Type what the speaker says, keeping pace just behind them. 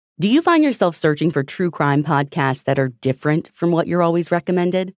Do you find yourself searching for true crime podcasts that are different from what you're always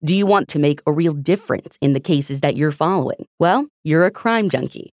recommended? Do you want to make a real difference in the cases that you're following? Well, you're a crime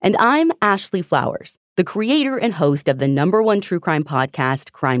junkie. And I'm Ashley Flowers, the creator and host of the #1 true crime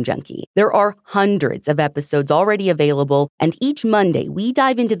podcast, Crime Junkie. There are hundreds of episodes already available, and each Monday we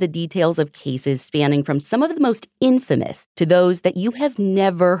dive into the details of cases spanning from some of the most infamous to those that you have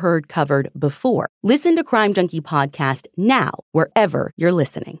never heard covered before. Listen to Crime Junkie Podcast now, wherever you're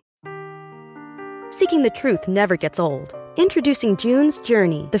listening. Seeking the truth never gets old. Introducing June's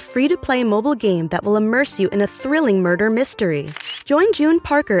Journey, the free-to-play mobile game that will immerse you in a thrilling murder mystery. Join June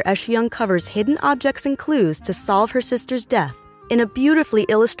Parker as she uncovers hidden objects and clues to solve her sister's death in a beautifully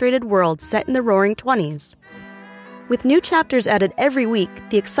illustrated world set in the Roaring '20s. With new chapters added every week,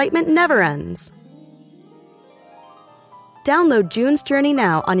 the excitement never ends. Download June's Journey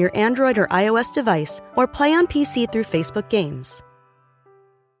now on your Android or iOS device or play on PC through Facebook Games.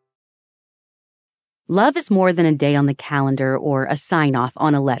 Love is more than a day on the calendar or a sign-off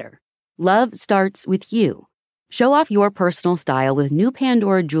on a letter. Love starts with you. Show off your personal style with new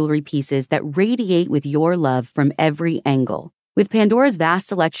Pandora jewelry pieces that radiate with your love from every angle. With Pandora's vast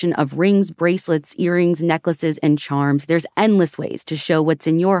selection of rings, bracelets, earrings, necklaces, and charms, there's endless ways to show what's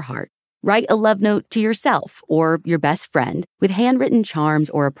in your heart. Write a love note to yourself or your best friend with handwritten charms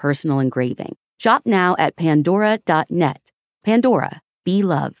or a personal engraving. Shop now at pandora.net. Pandora, be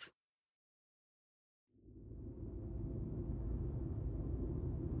love.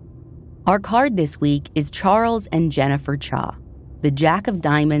 Our card this week is Charles and Jennifer Chia, the Jack of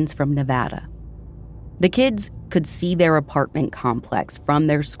Diamonds from Nevada. The kids could see their apartment complex from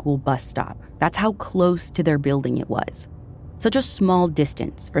their school bus stop. That's how close to their building it was. Such a small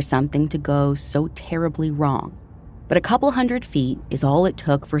distance for something to go so terribly wrong. But a couple hundred feet is all it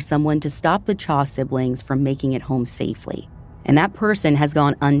took for someone to stop the Chia siblings from making it home safely. And that person has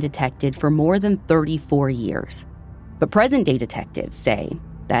gone undetected for more than 34 years. But present-day detectives say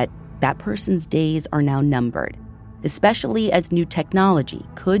that person's days are now numbered, especially as new technology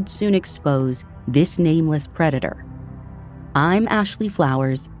could soon expose this nameless predator. I'm Ashley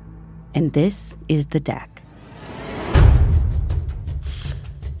Flowers, and this is The Deck.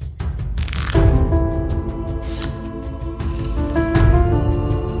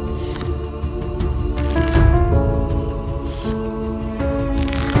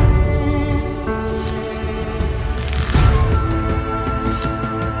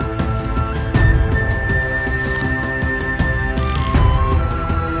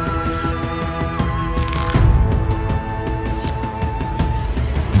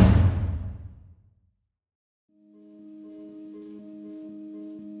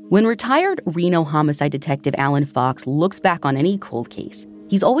 When retired Reno homicide detective Alan Fox looks back on any cold case,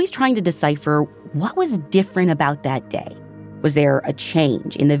 he's always trying to decipher what was different about that day. Was there a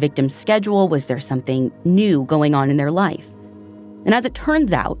change in the victim's schedule? Was there something new going on in their life? And as it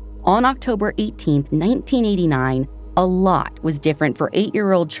turns out, on October 18th, 1989, a lot was different for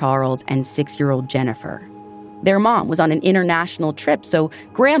 8-year-old Charles and 6-year-old Jennifer. Their mom was on an international trip, so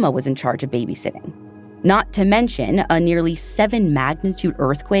Grandma was in charge of babysitting. Not to mention, a nearly 7-magnitude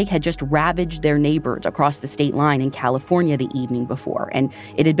earthquake had just ravaged their neighbors across the state line in California the evening before, and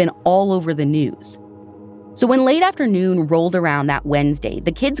it had been all over the news. So when late afternoon rolled around that Wednesday,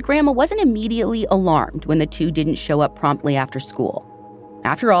 the kids' grandma wasn't immediately alarmed when the two didn't show up promptly after school.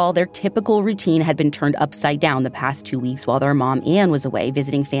 After all, their typical routine had been turned upside down the past 2 weeks while their mom, Anne, was away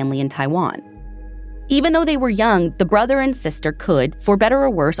visiting family in Taiwan. Even though they were young, the brother and sister could, for better or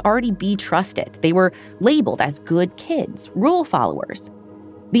worse, already be trusted. They were labeled as good kids, rule followers.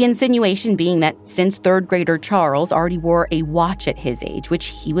 The insinuation being that since third grader Charles already wore a watch at his age, which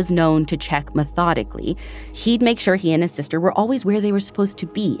he was known to check methodically, he'd make sure he and his sister were always where they were supposed to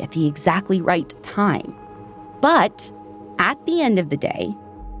be at the exactly right time. But at the end of the day,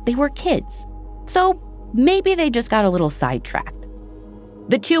 they were kids. So maybe they just got a little sidetracked.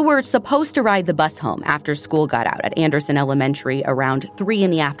 The two were supposed to ride the bus home after school got out at Anderson Elementary around 3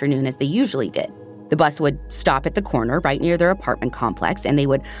 in the afternoon, as they usually did. The bus would stop at the corner right near their apartment complex, and they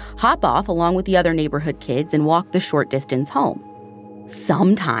would hop off along with the other neighborhood kids and walk the short distance home.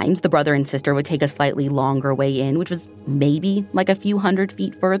 Sometimes the brother and sister would take a slightly longer way in, which was maybe like a few hundred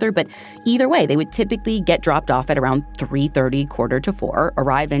feet further, but either way, they would typically get dropped off at around 3:30, 3:45,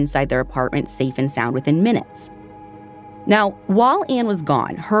 arrive inside their apartment safe and sound within minutes. Now, while Anne was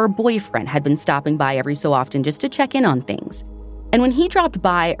gone, her boyfriend had been stopping by every so often just to check in on things. And when he dropped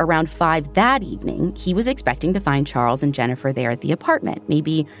by around 5 that evening, he was expecting to find Charles and Jennifer there at the apartment,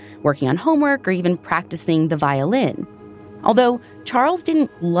 maybe working on homework or even practicing the violin. Although Charles didn't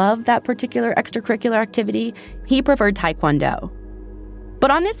love that particular extracurricular activity, he preferred Taekwondo.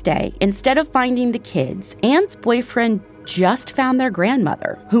 But on this day, instead of finding the kids, Anne's boyfriend just found their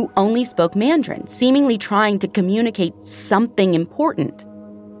grandmother, who only spoke Mandarin, seemingly trying to communicate something important.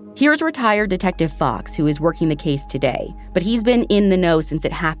 Here's retired Detective Fox, who is working the case today, but he's been in the know since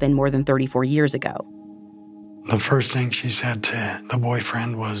it happened more than 34 years ago. The first thing she said to the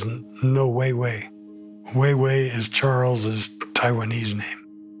boyfriend was, "No, Wei Wei." Wei Wei is Charles's Taiwanese name.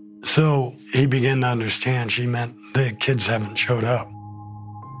 So he began to understand she meant the kids haven't showed up.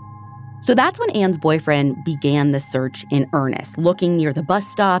 So that's when Anne's boyfriend began the search in earnest, looking near the bus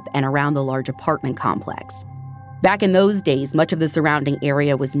stop and around the large apartment complex. Back in those days, much of the surrounding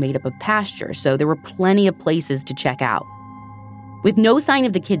area was made up of pasture, so there were plenty of places to check out. With no sign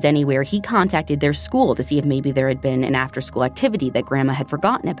of the kids anywhere, he contacted their school to see if maybe there had been an after-school activity that Grandma had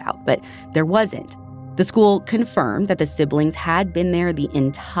forgotten about, but there wasn't. The school confirmed that the siblings had been there the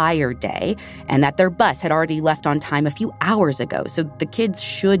entire day and that their bus had already left on time a few hours ago, so the kids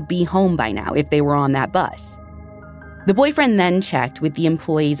should be home by now if they were on that bus. The boyfriend then checked with the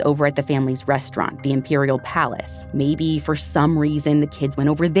employees over at the family's restaurant, the Imperial Palace. Maybe for some reason the kids went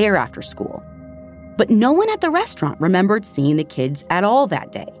over there after school. But no one at the restaurant remembered seeing the kids at all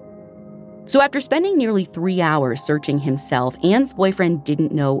that day. So after spending nearly 3 hours searching himself, Anne's boyfriend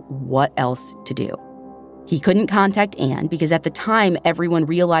didn't know what else to do. He couldn't contact Anne because at the time everyone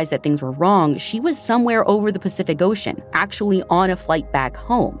realized that things were wrong. She was somewhere over the Pacific Ocean, actually on a flight back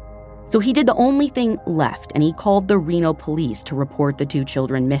home. So he did the only thing left, and he called the Reno police to report the 2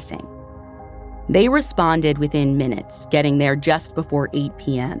 children missing. They responded within minutes, getting there just before 8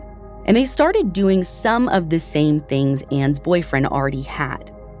 p.m. And they started doing some of the same things Anne's boyfriend already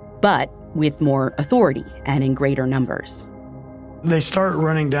had, but with more authority and in greater numbers. They start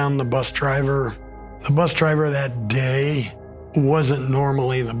running down the bus driver. The bus driver that day wasn't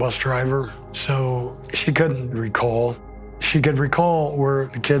normally the bus driver, so she couldn't recall. She could recall where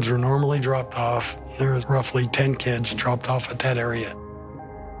the kids were normally dropped off. There was roughly 10 kids dropped off at that area.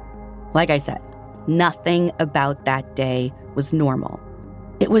 Like I said, nothing about that day was normal.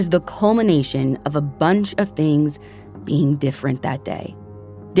 It was the culmination of a bunch of things being different that day.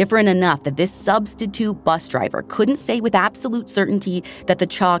 Different enough that this substitute bus driver couldn't say with absolute certainty that the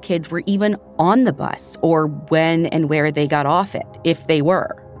Chia kids were even on the bus or when and where they got off it, if they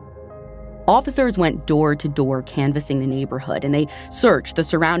were. Officers went door to door canvassing the neighborhood, and they searched the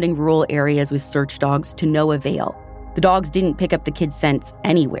surrounding rural areas with search dogs to no avail. The dogs didn't pick up the kids' scents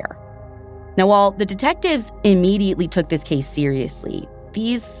anywhere. Now, while the detectives immediately took this case seriously,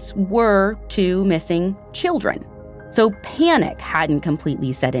 these were 2 missing children. So panic hadn't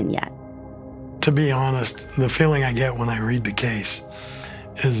completely set in yet. To be honest, the feeling I get when I read the case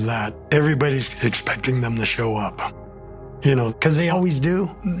is that everybody's expecting them to show up. Because they always do,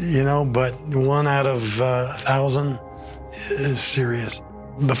 but 1 out of 1,000 is serious.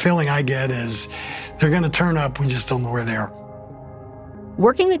 The feeling I get is they're going to turn up, we just don't know where they are.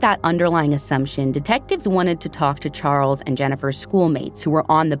 Working with that underlying assumption, detectives wanted to talk to Charles and Jennifer's schoolmates who were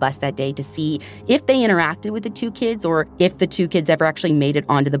on the bus that day to see if they interacted with the 2 kids or if the 2 kids ever actually made it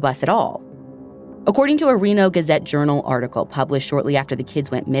onto the bus at all. According to a Reno Gazette-Journal article published shortly after the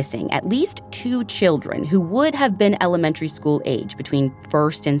kids went missing, at least 2 children who would have been elementary school age between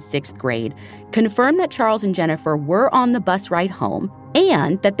 1st and 6th grade confirmed that Charles and Jennifer were on the bus ride home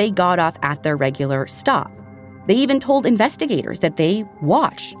and that they got off at their regular stop. They even told investigators that they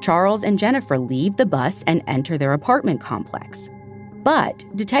watched Charles and Jennifer leave the bus and enter their apartment complex. But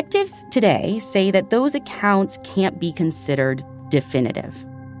detectives today say that those accounts can't be considered definitive.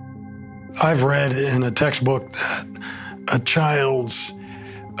 I've read in a textbook that a child's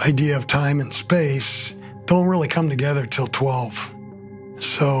idea of time and space don't really come together till 12.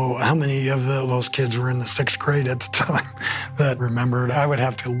 So how many of those kids were in the 6th grade at the time that remembered? I would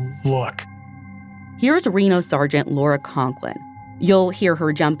have to look. Here's Reno Sergeant Laura Conklin. You'll hear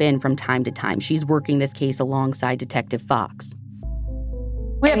her jump in from time to time. She's working this case alongside Detective Fox.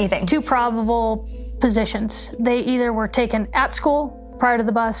 We have 2 probable positions. They either were taken at school prior to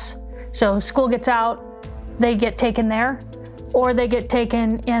the bus, so school gets out, they get taken there, or they get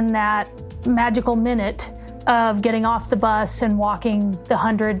taken in that magical minute of getting off the bus and walking the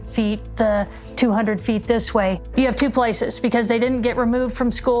 100 feet, the 200 feet this way. You have 2 places because they didn't get removed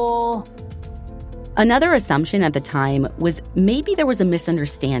from school. Another assumption at the time was maybe there was a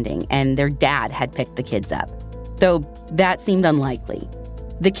misunderstanding and their dad had picked the kids up, though that seemed unlikely.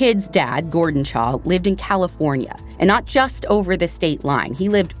 The kids' dad, Gordon Chia, lived in California, and not just over the state line. He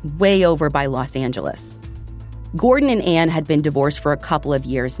lived way over by Los Angeles. Gordon and Anne had been divorced for a couple of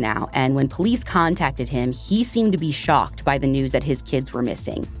years now, and when police contacted him, he seemed to be shocked by the news that his kids were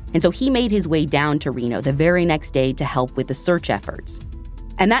missing. And so he made his way down to Reno the very next day to help with the search efforts.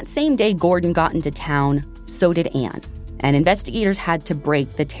 And that same day Gordon got into town, so did Ann, and investigators had to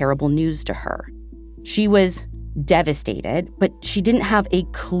break the terrible news to her. She was devastated, but she didn't have a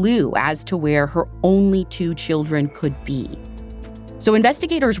clue as to where her only 2 children could be. So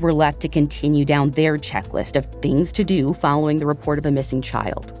investigators were left to continue down their checklist of things to do following the report of a missing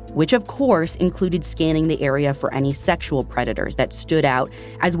child, which of course included scanning the area for any sexual predators that stood out,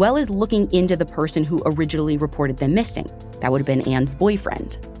 as well as looking into the person who originally reported them missing. That would have been Ann's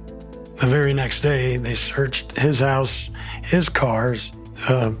boyfriend. The very next day, they searched his house, his cars,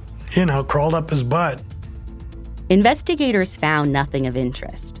 crawled up his butt. Investigators found nothing of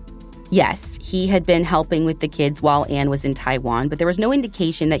interest. Yes, he had been helping with the kids while Ann was in Taiwan, but there was no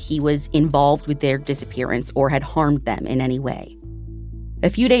indication that he was involved with their disappearance or had harmed them in any way. A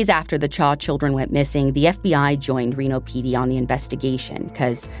few days after the Chia children went missing, the FBI joined Reno PD on the investigation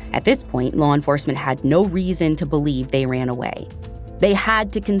because, at this point, law enforcement had no reason to believe they ran away. They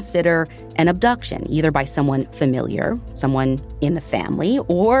had to consider an abduction, either by someone familiar, someone in the family,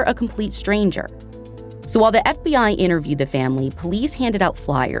 or a complete stranger. So while the FBI interviewed the family, police handed out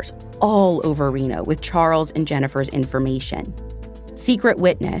flyers all over Reno with Charles and Jennifer's information. Secret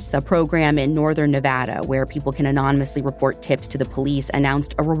Witness, a program in northern Nevada where people can anonymously report tips to the police,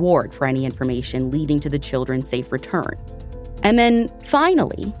 announced a reward for any information leading to the children's safe return. And then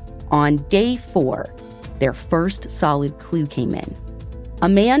finally, on day 4, their first solid clue came in. A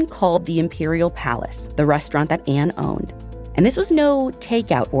man called the Imperial Palace, the restaurant that Ann owned. And this was no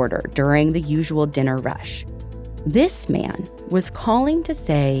takeout order during the usual dinner rush. This man was calling to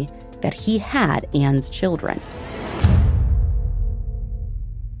say that he had Ann's children.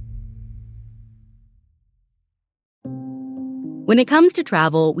 When it comes to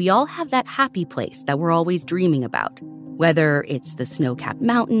travel, we all have that happy place that we're always dreaming about. Whether it's the snow-capped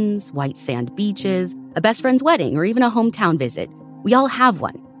mountains, white sand beaches, a best friend's wedding, or even a hometown visit, we all have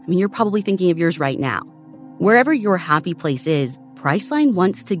one. I mean, you're probably thinking of yours right now. Wherever your happy place is, Priceline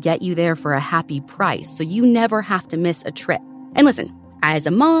wants to get you there for a happy price, so you never have to miss a trip. And listen, as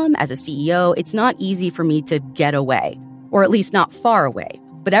a mom, as a CEO, it's not easy for me to get away, or at least not far away.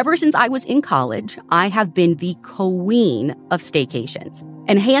 But ever since I was in college, I have been the queen of staycations.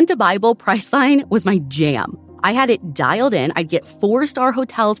 And hand to Bible, Priceline was my jam. I had it dialed in. I'd get 4-star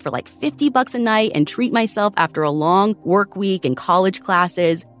hotels for like $50 a night and treat myself after a long work week and college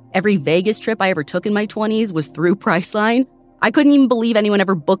classes. Every Vegas trip I ever took in my 20s was through Priceline. I couldn't even believe anyone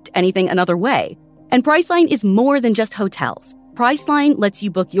ever booked anything another way. And Priceline is more than just hotels. Priceline lets you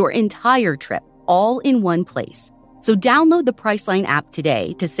book your entire trip all in one place. So download the Priceline app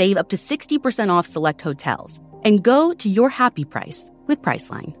today to save up to 60% off select hotels and go to your happy price with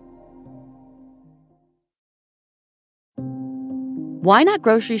Priceline. Why not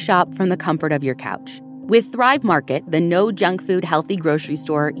grocery shop from the comfort of your couch? With Thrive Market, the no junk food healthy grocery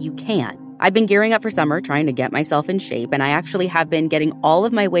store, you can. I've been gearing up for summer, trying to get myself in shape, and I actually have been getting all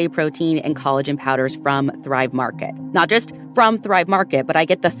of my whey protein and collagen powders from Thrive Market. Not just from Thrive Market, but I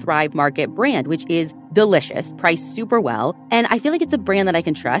get the Thrive Market brand, which is delicious, priced super well, and I feel like it's a brand that I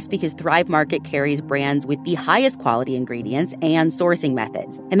can trust because Thrive Market carries brands with the highest quality ingredients and sourcing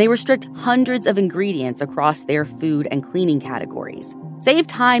methods, and they restrict hundreds of ingredients across their food and cleaning categories. Save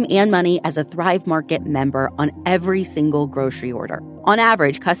time and money as a Thrive Market member on every single grocery order. On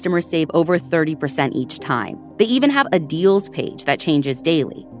average, customers save over 30% each time. They even have a deals page that changes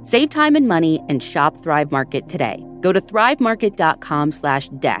daily. Save time and money and shop Thrive Market today. Go to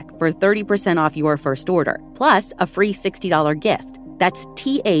thrivemarket.com/deck for 30% off your first order, plus a free $60 gift. That's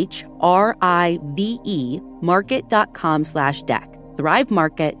THRIVE market.com/deck.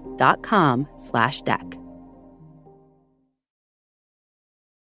 thrivemarket.com/deck.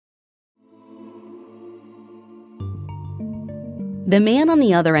 The man on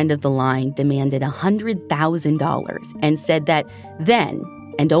the other end of the line demanded $100,000 and said that then,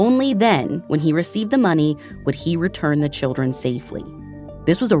 and only then, when he received the money, would he return the children safely.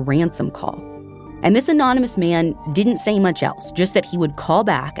 This was a ransom call. And this anonymous man didn't say much else, just that he would call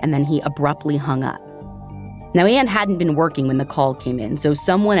back and then he abruptly hung up. Now, Ann hadn't been working when the call came in, so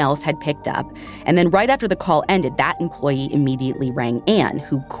someone else had picked up. And then right after the call ended, that employee immediately rang Ann,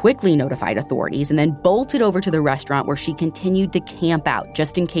 who quickly notified authorities and then bolted over to the restaurant where she continued to camp out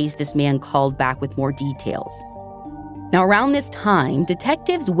just in case this man called back with more details. Now, around this time,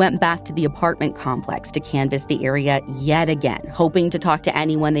 detectives went back to the apartment complex to canvass the area yet again, hoping to talk to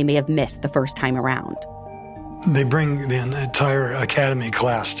anyone they may have missed the first time around. They bring the entire academy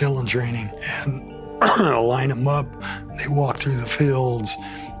class still in training and line them up. They walk through the fields.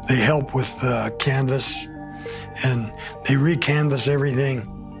 They help with the canvas, and they re-canvas everything.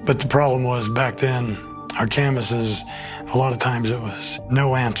 But the problem was back then, our canvases, a lot of times it was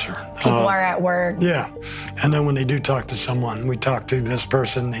no answer. People are at work. Yeah. And then when they do talk to someone, we talked to this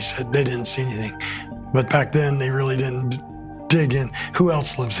person, they said they didn't see anything. But back then, they really didn't dig in. Who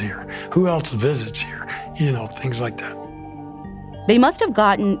else lives here? Who else visits here? Things like that. They must have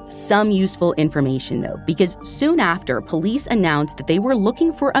gotten some useful information, though, because soon after, police announced that they were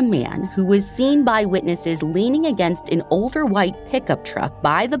looking for a man who was seen by witnesses leaning against an older white pickup truck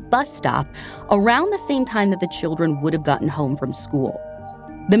by the bus stop around the same time that the children would have gotten home from school.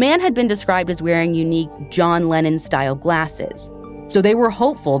 The man had been described as wearing unique John Lennon-style glasses, so they were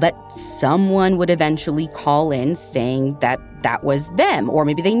hopeful that someone would eventually call in saying that that was them, or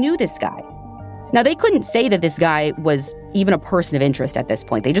maybe they knew this guy. Now, they couldn't say that this guy was even a person of interest at this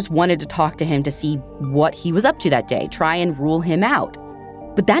point. They just wanted to talk to him to see what he was up to that day, try and rule him out.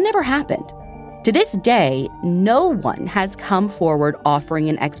 But that never happened. To this day, no one has come forward offering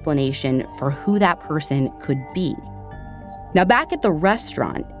an explanation for who that person could be. Now, back at the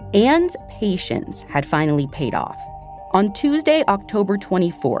restaurant, Anne's patience had finally paid off. On Tuesday, October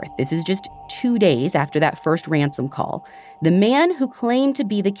 24th, this is just 2 days after that first ransom call, the man who claimed to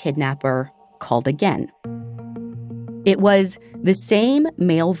be the kidnapper called again. It was the same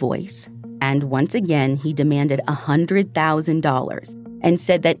male voice, and once again, he demanded $100,000 and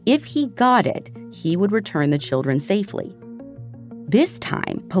said that if he got it, he would return the children safely. This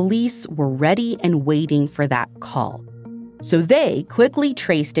time, police were ready and waiting for that call. So they quickly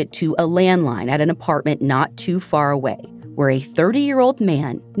traced it to a landline at an apartment not too far away, where a 30-year-old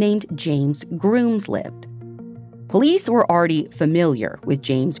man named James Grooms lived. Police were already familiar with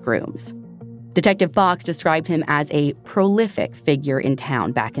James Grooms. Detective Fox described him as a prolific figure in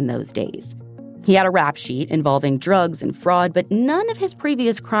town back in those days. He had a rap sheet involving drugs and fraud, but none of his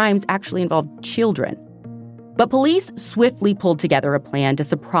previous crimes actually involved children. But police swiftly pulled together a plan to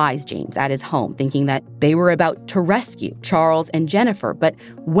surprise James at his home, thinking that they were about to rescue Charles and Jennifer. But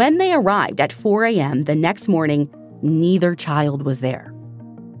when they arrived at 4 a.m. the next morning, neither child was there.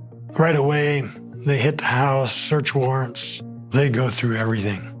 Right away, they hit the house, search warrants. They go through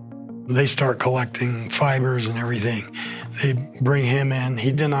everything. They start collecting fibers and everything. They bring him in.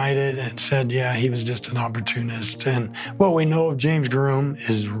 He denied it and said, yeah, he was just an opportunist. And what we know of James Groom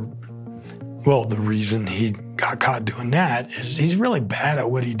is, well, the reason he got caught doing that is he's really bad at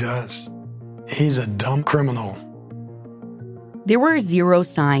what he does. He's a dumb criminal. There were zero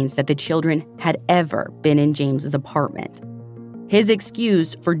signs that the children had ever been in James's apartment. His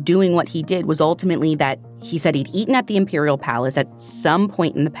excuse for doing what he did was ultimately that he said he'd eaten at the Imperial Palace at some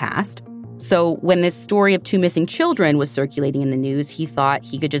point in the past. So when this story of 2 missing children was circulating in the news, he thought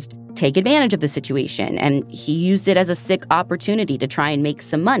he could just take advantage of the situation, and he used it as a sick opportunity to try and make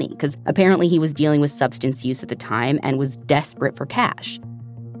some money, because apparently he was dealing with substance use at the time and was desperate for cash.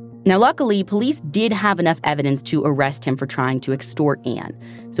 Now, luckily, police did have enough evidence to arrest him for trying to extort Anne.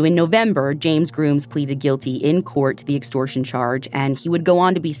 So in November, James Grooms pleaded guilty in court to the extortion charge, and he would go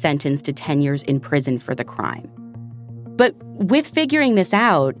on to be sentenced to 10 years in prison for the crime. But with figuring this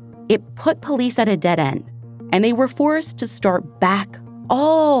out, it put police at a dead end, and they were forced to start back,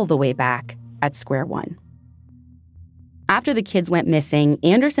 all the way back, at square one. After the kids went missing,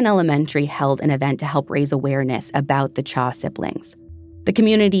 Anderson Elementary held an event to help raise awareness about the Chia siblings. The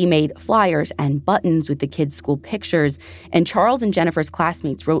community made flyers and buttons with the kids' school pictures, and Charles and Jennifer's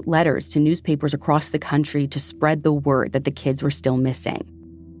classmates wrote letters to newspapers across the country to spread the word that the kids were still missing.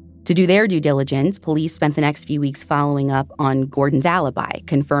 To do their due diligence, police spent the next few weeks following up on Gordon's alibi,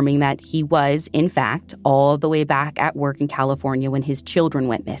 confirming that he was, in fact, all the way back at work in California when his children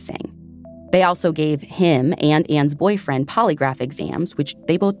went missing. They also gave him and Anne's boyfriend polygraph exams, which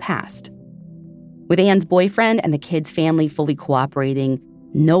they both passed. With Anne's boyfriend and the kids' family fully cooperating,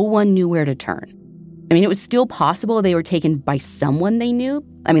 no one knew where to turn. I mean, it was still possible they were taken by someone they knew.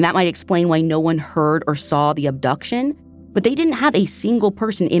 I mean, that might explain why no one heard or saw the abduction, but they didn't have a single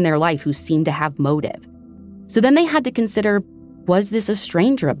person in their life who seemed to have motive. So then they had to consider, was this a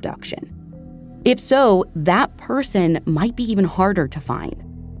stranger abduction? If so, that person might be even harder to find.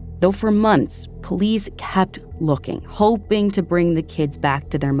 Though for months, police kept looking, hoping to bring the kids back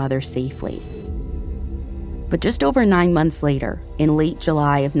to their mother safely. But just over 9 months later, in late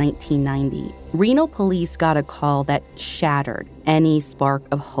July of 1990, Reno police got a call that shattered any spark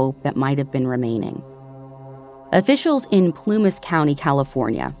of hope that might have been remaining. Officials in Plumas County,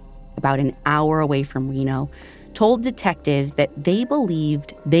 California, about an hour away from Reno, told detectives that they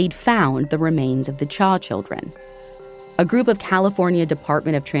believed they'd found the remains of the Chia children. A group of California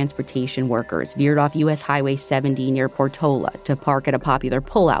Department of Transportation workers veered off U.S. Highway 70 near Portola to park at a popular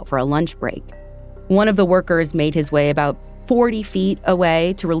pullout for a lunch break. One of the workers made his way about 40 feet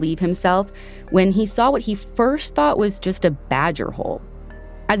away to relieve himself when he saw what he first thought was just a badger hole.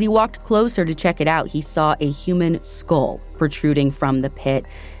 As he walked closer to check it out, he saw a human skull protruding from the pit,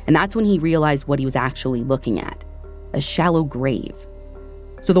 and that's when he realized what he was actually looking at: a shallow grave.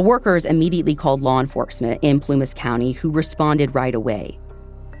 So the workers immediately called law enforcement in Plumas County, who responded right away.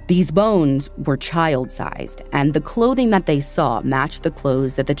 These bones were child-sized, and the clothing that they saw matched the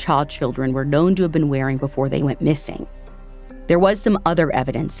clothes that the Chia children were known to have been wearing before they went missing. There was some other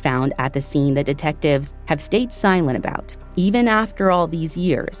evidence found at the scene that detectives have stayed silent about, even after all these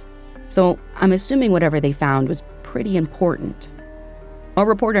years. So I'm assuming whatever they found was pretty important. Our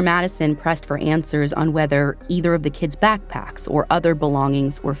reporter Madison pressed for answers on whether either of the kids' backpacks or other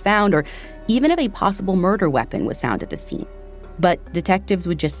belongings were found, or even if a possible murder weapon was found at the scene. But detectives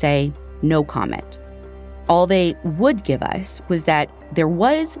would just say no comment. All they would give us was that there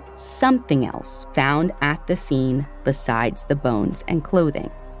was something else found at the scene besides the bones and clothing.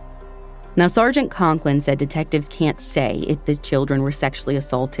 Now, Sergeant Conklin said detectives can't say if the children were sexually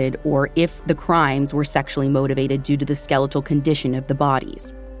assaulted or if the crimes were sexually motivated due to the skeletal condition of the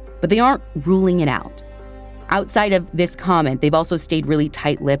bodies. But they aren't ruling it out. Outside of this comment, they've also stayed really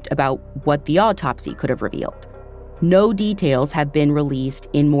tight-lipped about what the autopsy could have revealed. No details have been released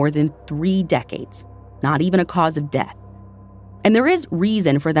in more than 3 decades, not even a cause of death. And there is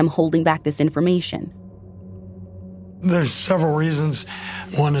reason for them holding back this information. There's several reasons.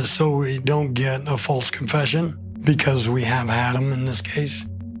 One is so we don't get a false confession, because we have had them in this case.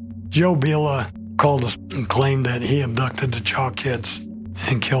 Joe Bila called us and claimed that he abducted the Chia kids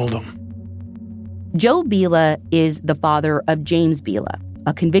and killed them. Joe Bila is the father of James Bila,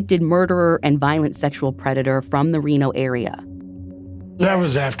 a convicted murderer and violent sexual predator from the Reno area. That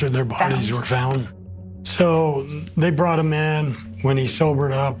was after their bodies were found. So they brought him in when he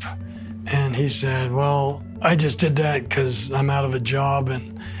sobered up, and he said, well, I just did that because I'm out of a job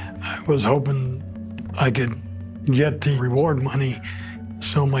and I was hoping I could get the reward money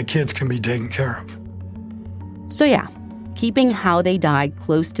so my kids can be taken care of. So yeah, keeping how they died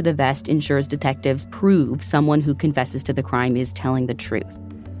close to the vest ensures detectives prove someone who confesses to the crime is telling the truth.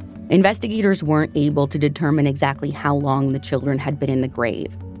 Investigators weren't able to determine exactly how long the children had been in the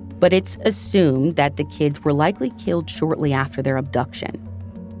grave, but it's assumed that the kids were likely killed shortly after their abduction.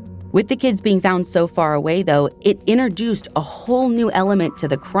 With the kids being found so far away, though, it introduced a whole new element to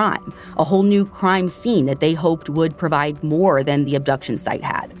the crime, a whole new crime scene that they hoped would provide more than the abduction site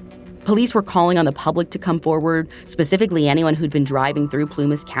had. Police were calling on the public to come forward, specifically anyone who'd been driving through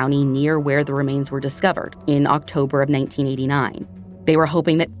Plumas County near where the remains were discovered in October of 1989. They were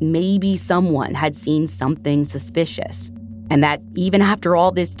hoping that maybe someone had seen something suspicious, and that even after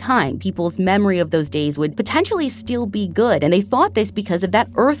all this time, people's memory of those days would potentially still be good. And they thought this because of that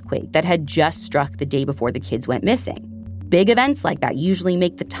earthquake that had just struck the day before the kids went missing. Big events like that usually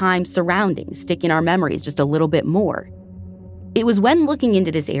make the time surrounding stick in our memories just a little bit more. It was when looking into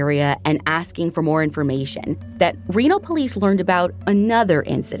this area and asking for more information that Reno police learned about another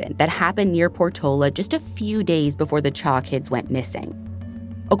incident that happened near Portola just a few days before the Chia kids went missing.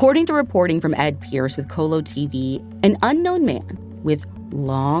 According to reporting from Ed Pierce with Colo TV, an unknown man with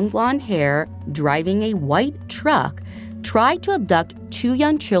long blonde hair driving a white truck tried to abduct 2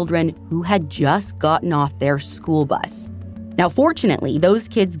 young children who had just gotten off their school bus. Now, fortunately, those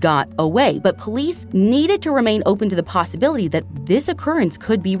kids got away, but police needed to remain open to the possibility that this occurrence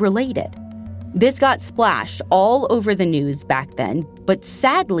could be related. This got splashed all over the news back then, but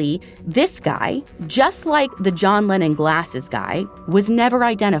sadly, this guy, just like the John Lennon glasses guy, was never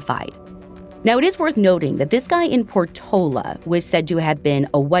identified. Now, it is worth noting that this guy in Portola was said to have been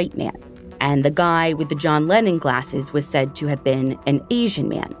a white man, and the guy with the John Lennon glasses was said to have been an Asian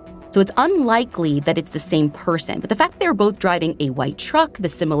man. So it's unlikely that it's the same person, but the fact they were both driving a white truck, the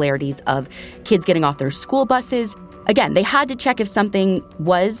similarities of kids getting off their school buses, again, they had to check if something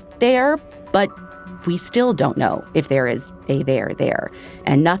was there, but we still don't know if there is a there,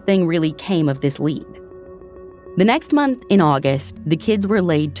 and nothing really came of this lead. The next month in August, the kids were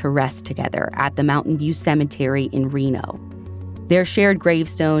laid to rest together at the Mountain View Cemetery in Reno. Their shared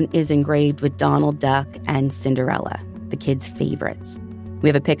gravestone is engraved with Donald Duck and Cinderella, the kids' favorites. We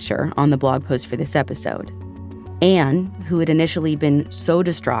have a picture on the blog post for this episode. Anne, who had initially been so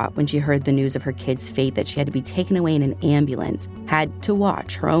distraught when she heard the news of her kid's fate that she had to be taken away in an ambulance, had to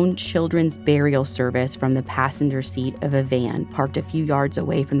watch her own children's burial service from the passenger seat of a van parked a few yards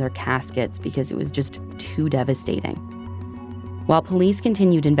away from their caskets because it was just too devastating. While police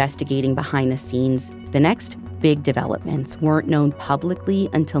continued investigating behind the scenes, the next big developments weren't known publicly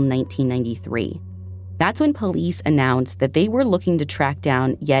until 1993. That's when police announced that they were looking to track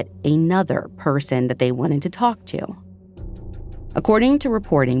down yet another person that they wanted to talk to. According to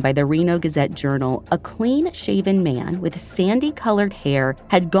reporting by the Reno Gazette-Journal, a clean-shaven man with sandy-colored hair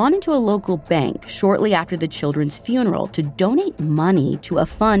had gone into a local bank shortly after the children's funeral to donate money to a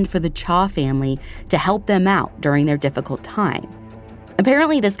fund for the Chia family to help them out during their difficult time.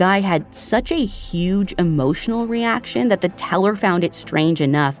 Apparently, this guy had such a huge emotional reaction that the teller found it strange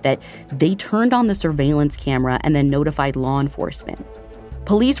enough that they turned on the surveillance camera and then notified law enforcement.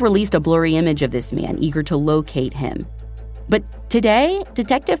 Police released a blurry image of this man, eager to locate him. But today,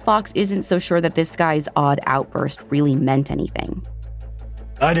 Detective Fox isn't so sure that this guy's odd outburst really meant anything.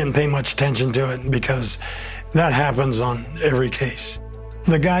 I didn't pay much attention to it because that happens on every case.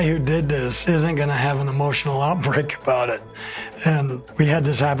 The guy who did this isn't going to have an emotional outbreak about it. And we had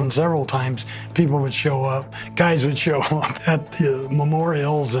this happen several times. People would show up, guys would show up at the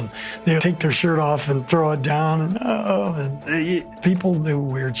memorials, and they would take their shirt off and throw it down, and people do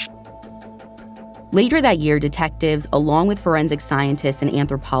weird shit. Later that year, detectives, along with forensic scientists and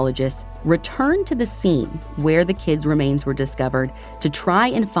anthropologists, returned to the scene where the kids' remains were discovered to try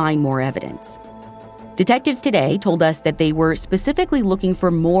and find more evidence. Detectives today told us that they were specifically looking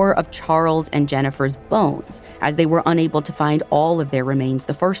for more of Charles and Jennifer's bones, as they were unable to find all of their remains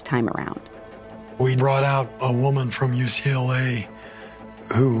the first time around. We brought out a woman from UCLA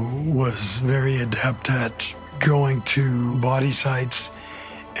who was very adept at going to body sites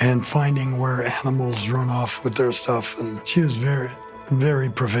and finding where animals run off with their stuff. And she was very, very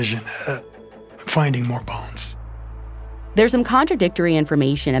proficient at finding more bones. There's some contradictory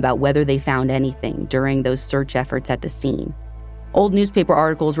information about whether they found anything during those search efforts at the scene. Old newspaper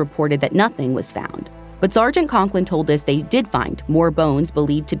articles reported that nothing was found, but Sergeant Conklin told us they did find more bones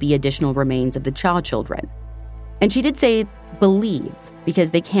believed to be additional remains of the Chia children. And she did say believe,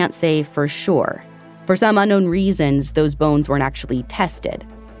 because they can't say for sure. For some unknown reasons, those bones weren't actually tested.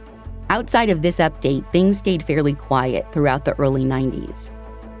 Outside of this update, things stayed fairly quiet throughout the early 90s.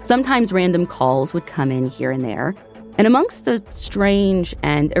 Sometimes random calls would come in here and there, and amongst the strange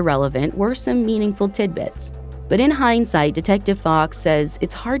and irrelevant were some meaningful tidbits. But in hindsight, Detective Fox says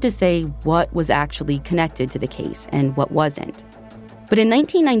it's hard to say what was actually connected to the case and what wasn't. But in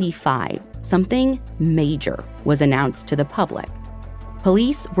 1995, something major was announced to the public.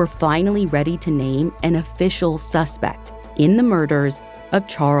 Police were finally ready to name an official suspect in the murders of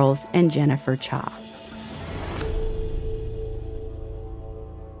Charles and Jennifer Chia.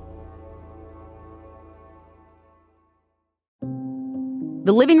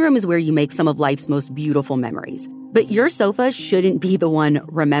 The living room is where you make some of life's most beautiful memories, but your sofa shouldn't be the one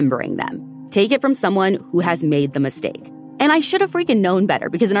remembering them. Take it from someone who has made the mistake. And I should have freaking known better,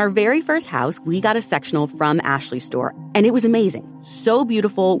 because in our very first house, we got a sectional from Ashley's store, and it was amazing. So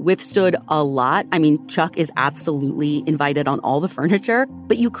beautiful, withstood a lot. I mean, Chuck is absolutely invited on all the furniture,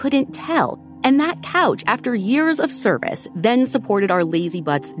 but you couldn't tell. And that couch, after years of service, then supported our lazy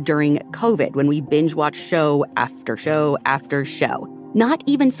butts during COVID when we binge-watched show after show after show. Not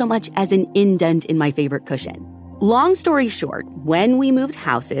even so much as an indent in my favorite cushion. Long story short, when we moved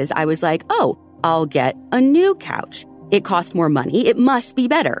houses, I was like, oh, I'll get a new couch. It costs more money. It must be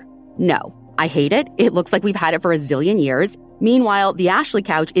better. No, I hate it. It looks like we've had it for a zillion years. Meanwhile, the Ashley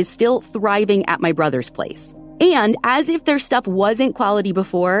couch is still thriving at my brother's place. And as if their stuff wasn't quality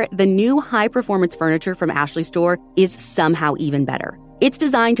before, the new high-performance furniture from Ashley's store is somehow even better. It's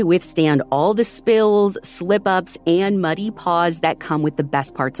designed to withstand all the spills, slip-ups, and muddy paws that come with the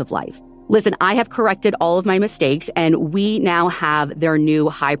best parts of life. Listen, I have corrected all of my mistakes, and we now have their new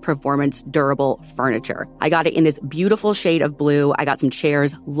high-performance durable furniture. I got it in this beautiful shade of blue. I got some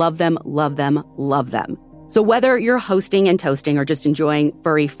chairs. Love them, love them, love them. So whether you're hosting and toasting or just enjoying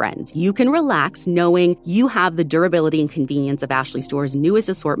furry friends, you can relax knowing you have the durability and convenience of Ashley Store's newest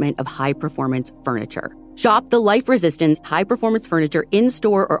assortment of high-performance furniture. Shop the life-resistant high-performance furniture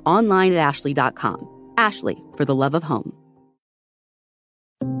in-store or online at ashley.com. Ashley, for the love of home.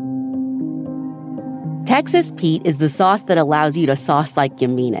 Texas Pete is the sauce that allows you to sauce like you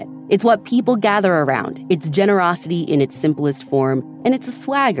mean it. It's what people gather around. It's generosity in its simplest form, and it's a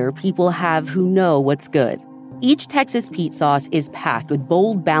swagger people have who know what's good. Each Texas Pete sauce is packed with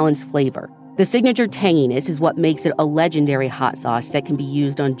bold, balanced flavor. The signature tanginess is what makes it a legendary hot sauce that can be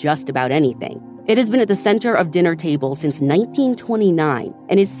used on just about anything. It has been at the center of dinner tables since 1929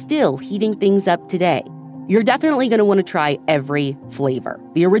 and is still heating things up today. You're definitely going to want to try every flavor.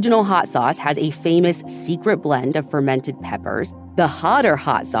 The original hot sauce has a famous secret blend of fermented peppers. The hotter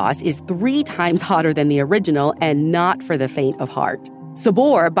hot sauce is 3 times hotter than the original and not for the faint of heart.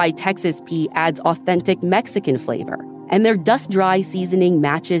 Sabor by Texas Pete adds authentic Mexican flavor, and their dust-dry seasoning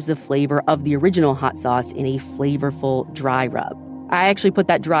matches the flavor of the original hot sauce in a flavorful dry rub. I actually put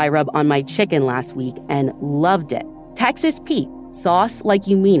that dry rub on my chicken last week and loved it. Texas Pete, Sauce like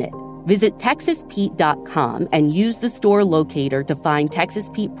you mean it. Visit TexasPete.com and use the store locator to find Texas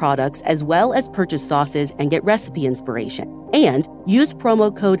Pete products as well as purchase sauces and get recipe inspiration. And use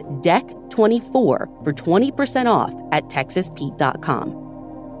promo code DECK24 for 20% off at TexasPete.com.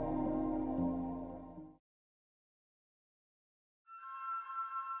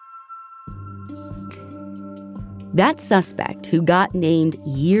 That suspect, who got named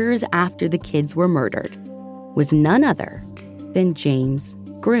years after the kids were murdered, was none other than James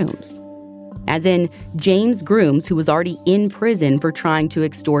Grooms. As in James Grooms, who was already in prison for trying to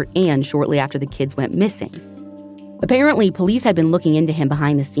extort Ann shortly after the kids went missing. Apparently, police had been looking into him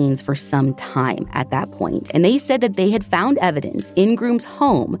behind the scenes for some time at that point, and they said that they had found evidence in Grooms'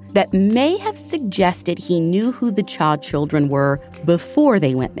 home that may have suggested he knew who the Chia children were before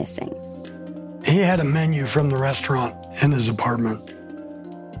they went missing. He had a menu from the restaurant in his apartment.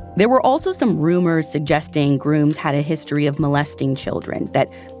 There were also some rumors suggesting Grooms had a history of molesting children that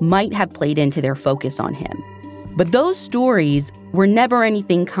might have played into their focus on him. But those stories were never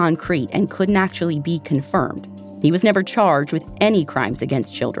anything concrete and couldn't actually be confirmed. He was never charged with any crimes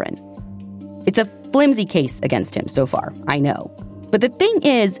against children. It's a flimsy case against him so far, I know. But the thing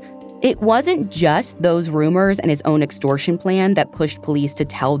is, it wasn't just those rumors and his own extortion plan that pushed police to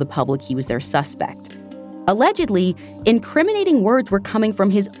tell the public he was their suspect. Allegedly, incriminating words were coming from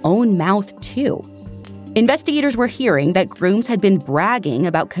his own mouth, too. Investigators were hearing that Grooms had been bragging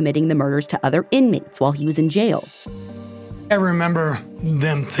about committing the murders to other inmates while he was in jail. I remember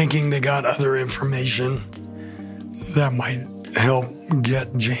them thinking they got other information that might help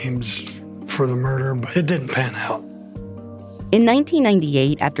get James for the murder, but it didn't pan out. In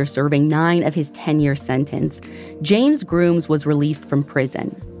 1998, after serving 9 of his 10-year sentence, James Grooms was released from prison.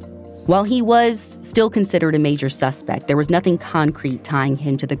 While he was still considered a major suspect, there was nothing concrete tying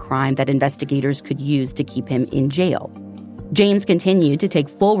him to the crime that investigators could use to keep him in jail. James continued to take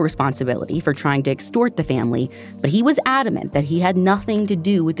full responsibility for trying to extort the family, but he was adamant that he had nothing to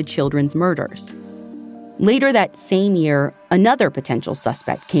do with the children's murders. Later that same year, another potential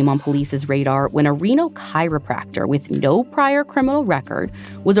suspect came on police's radar when a Reno chiropractor with no prior criminal record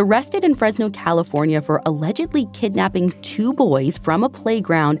was arrested in Fresno, California for allegedly kidnapping 2 boys from a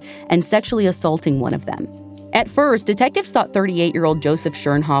playground and sexually assaulting one of them. At first, detectives thought 38-year-old Joseph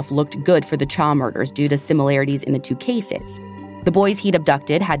Schernhoff looked good for the Chia murders due to similarities in the 2 cases. The boys he'd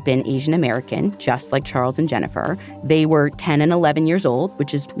abducted had been Asian American, just like Charles and Jennifer. They were 10 and 11 years old,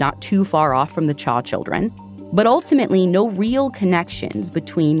 which is not too far off from the Chia children. But ultimately, no real connections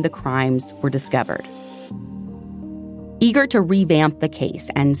between the crimes were discovered. Eager to revamp the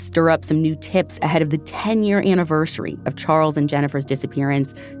case and stir up some new tips ahead of the 10-year anniversary of Charles and Jennifer's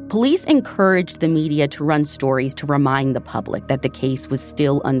disappearance, police encouraged the media to run stories to remind the public that the case was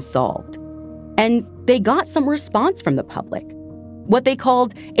still unsolved. And they got some response from the public. What they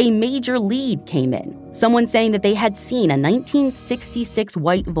called a major lead came in, someone saying that they had seen a 1966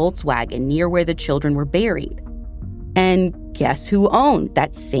 white Volkswagen near where the children were buried. And guess who owned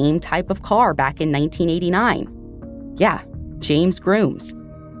that same type of car back in 1989? Yeah, James Grooms.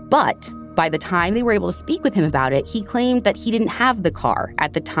 But by the time they were able to speak with him about it, he claimed that he didn't have the car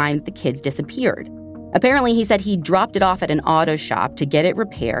at the time the kids disappeared. Apparently, he said he dropped it off at an auto shop to get it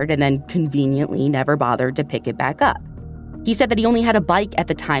repaired and then conveniently never bothered to pick it back up. He said that he only had a bike at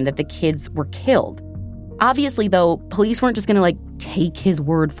the time that the kids were killed. Obviously, though, police weren't just going to, take his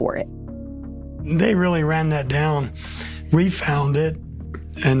word for it. They really ran that down. We found it,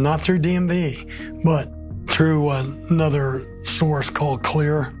 and not through DMV, but through another source called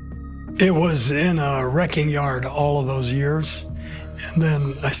Clear. It was in a wrecking yard all of those years. And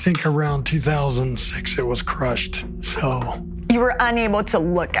then I think around 2006, it was crushed, so. You were unable to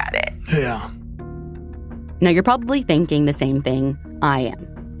look at it. Yeah. Now, you're probably thinking the same thing I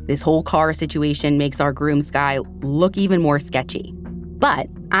am. This whole car situation makes our Grooms guy look even more sketchy. But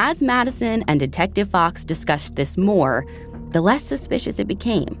as Madison and Detective Fox discussed this more, the less suspicious it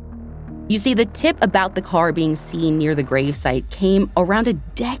became. You see, the tip about the car being seen near the gravesite came around a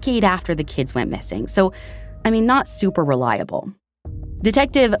decade after the kids went missing. So, not super reliable.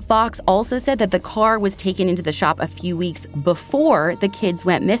 Detective Fox also said that the car was taken into the shop a few weeks before the kids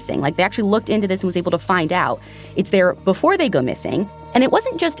went missing. They actually looked into this and was able to find out. It's there before they go missing. And it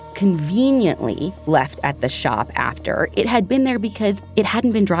wasn't just conveniently left at the shop after. It had been there because it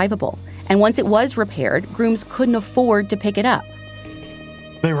hadn't been drivable. And once it was repaired, Grooms couldn't afford to pick it up.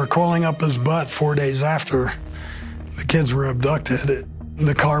 They were coiling up his butt 4 days after the kids were abducted.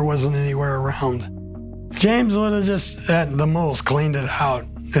 The car wasn't anywhere around. James would have just, at the most, cleaned it out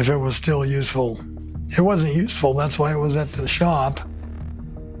if it was still useful. It wasn't useful, that's why it was at the shop.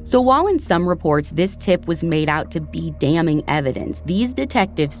 So while in some reports this tip was made out to be damning evidence, these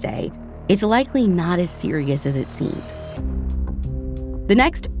detectives say it's likely not as serious as it seemed. The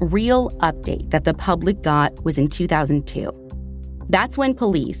next real update that the public got was in 2002. That's when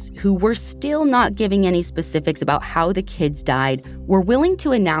police, who were still not giving any specifics about how the kids died, were willing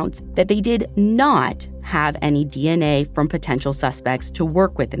to announce that they did not have any DNA from potential suspects to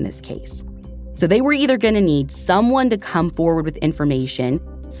work with in this case. So they were either going to need someone to come forward with information,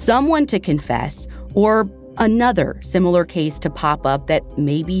 someone to confess, or another similar case to pop up that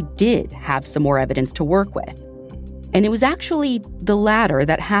maybe did have some more evidence to work with. And it was actually the latter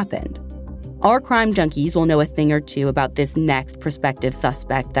that happened. Our crime junkies will know a thing or two about this next prospective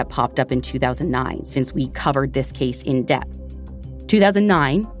suspect that popped up in 2009, since we covered this case in depth.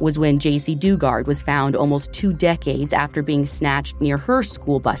 2009 was when J.C. Dugard was found almost 2 decades after being snatched near her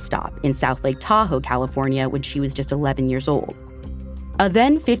school bus stop in South Lake Tahoe, California, when she was just 11 years old. A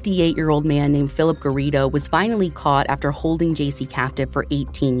then 58-year-old man named Philip Garrido was finally caught after holding J.C. captive for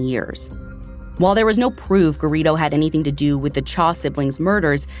 18 years. While there was no proof Garrido had anything to do with the Chia siblings'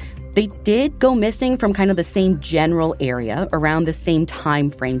 murders, they did go missing from kind of the same general area around the same time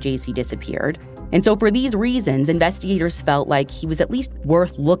frame J.C. disappeared. And so for these reasons, investigators felt like he was at least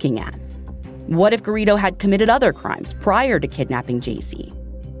worth looking at. What if Garrido had committed other crimes prior to kidnapping J.C.?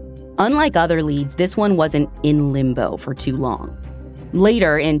 Unlike other leads, this one wasn't in limbo for too long.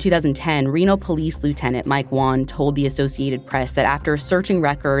 Later, in 2010, Reno Police Lieutenant Mike Wan told the Associated Press that after searching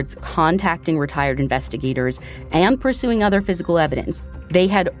records, contacting retired investigators, and pursuing other physical evidence, they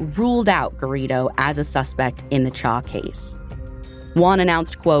had ruled out Garrido as a suspect in the Chia case. Wan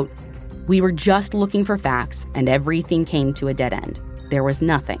announced, quote, "We were just looking for facts, and everything came to a dead end. There was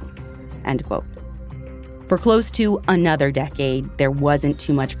nothing," end quote. For close to another decade, there wasn't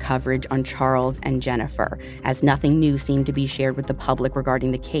too much coverage on Charles and Jennifer, as nothing new seemed to be shared with the public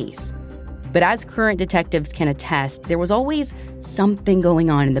regarding the case. But as current detectives can attest, there was always something going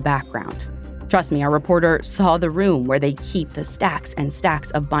on in the background. Trust me, our reporter saw the room where they keep the stacks and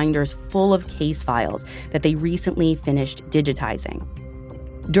stacks of binders full of case files that they recently finished digitizing.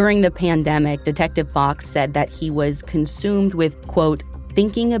 During the pandemic, Detective Fox said that he was consumed with, quote,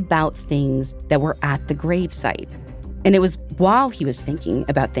 thinking about things that were at the gravesite. And it was while he was thinking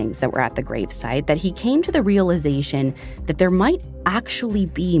about things that were at the gravesite that he came to the realization that there might actually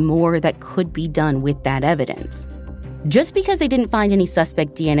be more that could be done with that evidence. Just because they didn't find any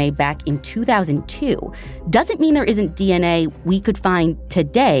suspect DNA back in 2002 doesn't mean there isn't DNA we could find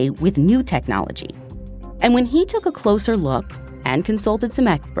today with new technology. And when he took a closer look and consulted some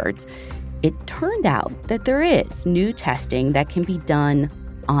experts, it turned out that there is new testing that can be done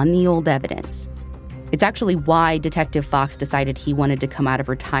on the old evidence. It's actually why Detective Fox decided he wanted to come out of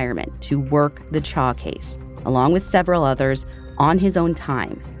retirement to work the Chia case, along with several others, on his own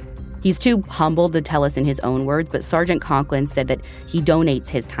time. He's too humbled to tell us in his own words, but Sergeant Conklin said that he donates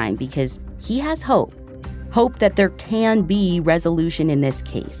his time because he has hope that there can be resolution in this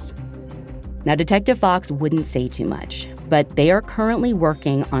case. Now, Detective Fox wouldn't say too much, but they are currently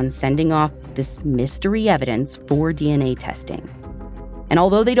working on sending off this mystery evidence for DNA testing. And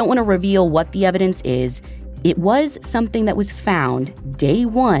although they don't want to reveal what the evidence is, it was something that was found day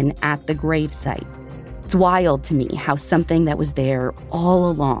one at the gravesite. It's wild to me how something that was there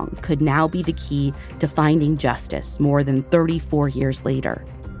all along could now be the key to finding justice more than 34 years later.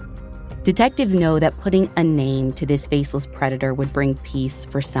 Detectives know that putting a name to this faceless predator would bring peace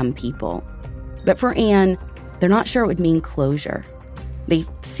for some people. But for Anne, they're not sure it would mean closure. They've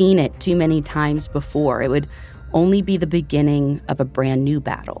seen it too many times before. It would only be the beginning of a brand new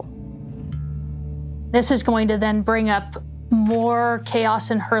battle. This is going to then bring up more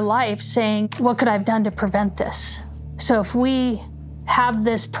chaos in her life, saying, what could I have done to prevent this? So if we have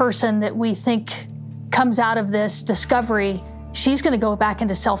this person that we think comes out of this discovery, she's going to go back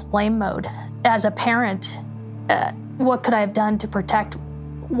into self-blame mode. As a parent, what could I have done to protect?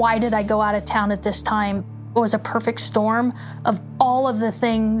 Why did I go out of town at this time? It was a perfect storm of all of the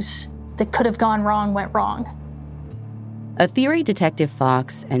things that could have gone wrong went wrong. A theory Detective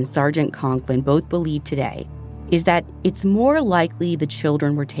Fox and Sergeant Conklin both believe today is that it's more likely the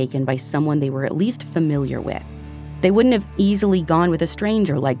children were taken by someone they were at least familiar with. They wouldn't have easily gone with a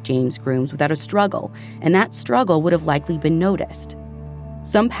stranger like James Grooms without a struggle, and that struggle would have likely been noticed.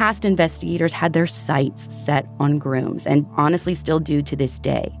 Some past investigators had their sights set on Grooms, and honestly still do to this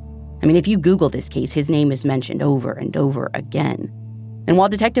day. I mean, if you Google this case, his name is mentioned over and over again. And while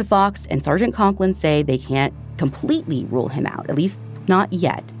Detective Fox and Sergeant Conklin say they can't completely rule him out, at least not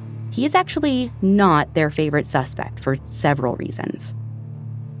yet, he is actually not their favorite suspect for several reasons.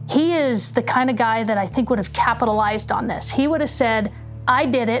 He is the kind of guy that I think would have capitalized on this. He would have said, I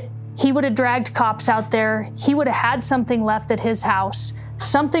did it, he would have dragged cops out there. He would have had something left at his house.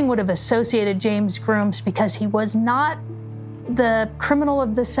 Something would have associated James Grooms because he was not the criminal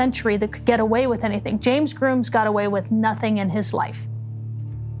of the century that could get away with anything. James Grooms got away with nothing in his life.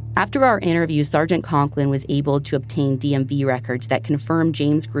 After our interview, Sergeant Conklin was able to obtain DMV records that confirm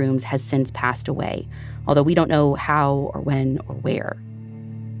James Grooms has since passed away, although we don't know how or when or where.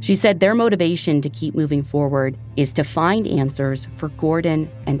 She said their motivation to keep moving forward is to find answers for Gordon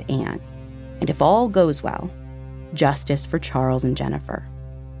and Ann. And if all goes well, justice for Charles and Jennifer.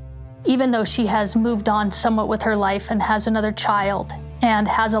 Even though she has moved on somewhat with her life and has another child and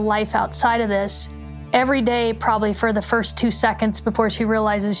has a life outside of this, every day, probably for the first 2 seconds before she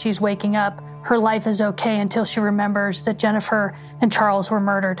realizes she's waking up, her life is okay until she remembers that Jennifer and Charles were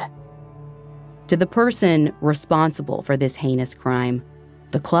murdered. To the person responsible for this heinous crime,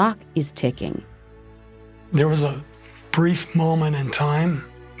 the clock is ticking. There was a brief moment in time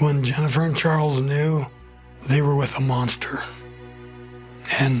when Jennifer and Charles knew they were with a monster,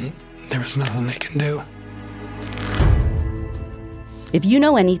 and there was nothing they can do. If you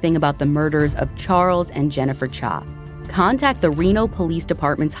know anything about the murders of Charles and Jennifer Chia, contact the Reno Police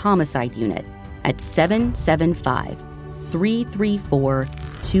Department's Homicide Unit at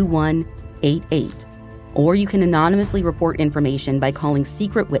 775-334-2188. Or you can anonymously report information by calling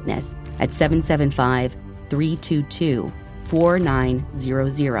Secret Witness at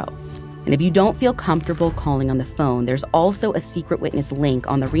 775-322-4900. And if you don't feel comfortable calling on the phone, there's also a Secret Witness link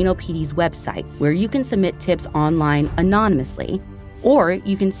on the Reno PD's website where you can submit tips online anonymously, or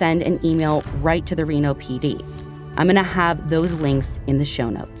you can send an email right to the Reno PD. I'm going to have those links in the show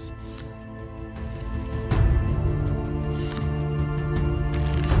notes.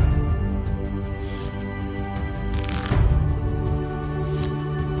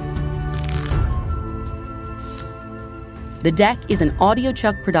 The Deck is an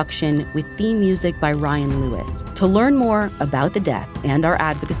AudioChuck production with theme music by Ryan Lewis. To learn more about The Deck and our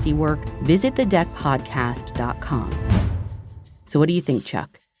advocacy work, visit thedeckpodcast.com. So what do you think,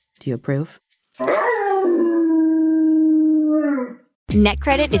 Chuck? Do you approve?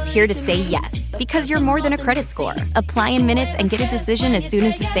 NetCredit is here to say yes, because you're more than a credit score. Apply in minutes and get a decision as soon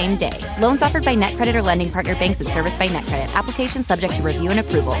as the same day. Loans offered by NetCredit or lending partner banks and serviced by NetCredit. Application subject to review and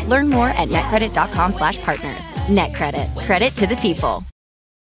approval. Learn more at netcredit.com/partners. NetCredit. Credit to the people.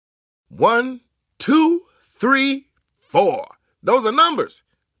 1, 2, 3, 4. Those are numbers.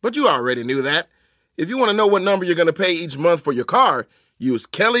 But you already knew that. If you want to know what number you're going to pay each month for your car, use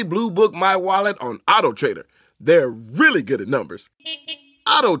Kelley Blue Book My Wallet on AutoTrader. They're really good at numbers.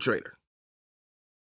 AutoTrader.